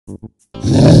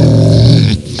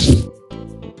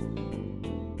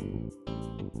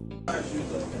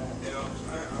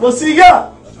What's he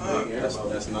got?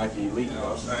 That's Nike Elite.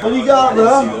 What do you got,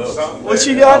 bro? What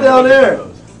you got down there?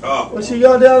 What you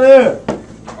got down there?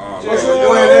 What's going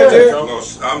on there?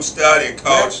 I'm studying,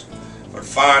 coach, for the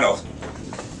finals.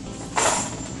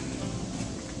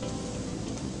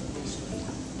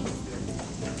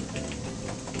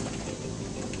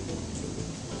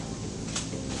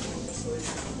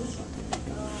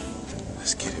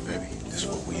 Let's get it, baby. This is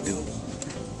what we do.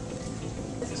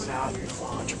 Without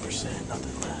 100%,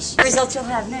 nothing less. Results you'll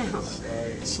have now.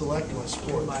 Select my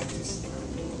sport.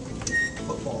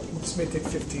 Football. This may take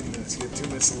 15 minutes. You get 2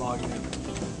 minutes to log in.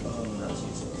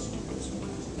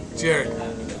 Jared,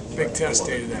 big test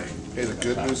day today. Hey, the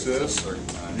good news is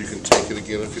you can take it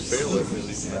again if you fail it.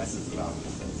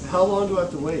 How long do I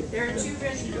have to wait? 30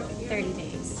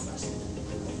 days.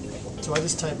 So I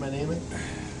just type my name in?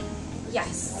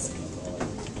 Yes.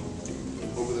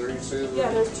 Over there, you say that?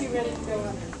 Yeah, there's 2 ready to go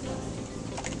on.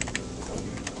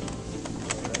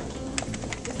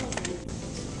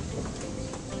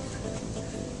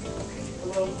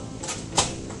 Hello?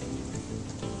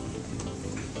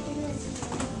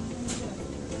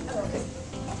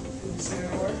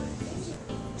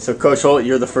 So, Coach Holt,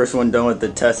 you're the first one done with the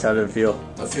test. How did it feel?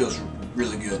 It feels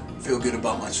really good. I feel good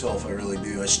about myself, I really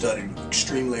do. I studied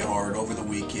extremely hard over the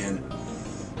weekend,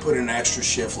 put in an extra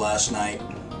shift last night,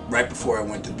 right before I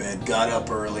went to bed, got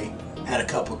up early, had a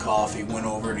cup of coffee, went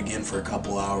over it again for a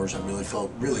couple hours. I really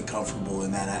felt really comfortable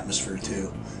in that atmosphere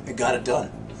too. I got it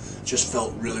done. Just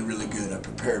felt really, really good. I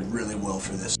prepared really well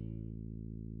for this.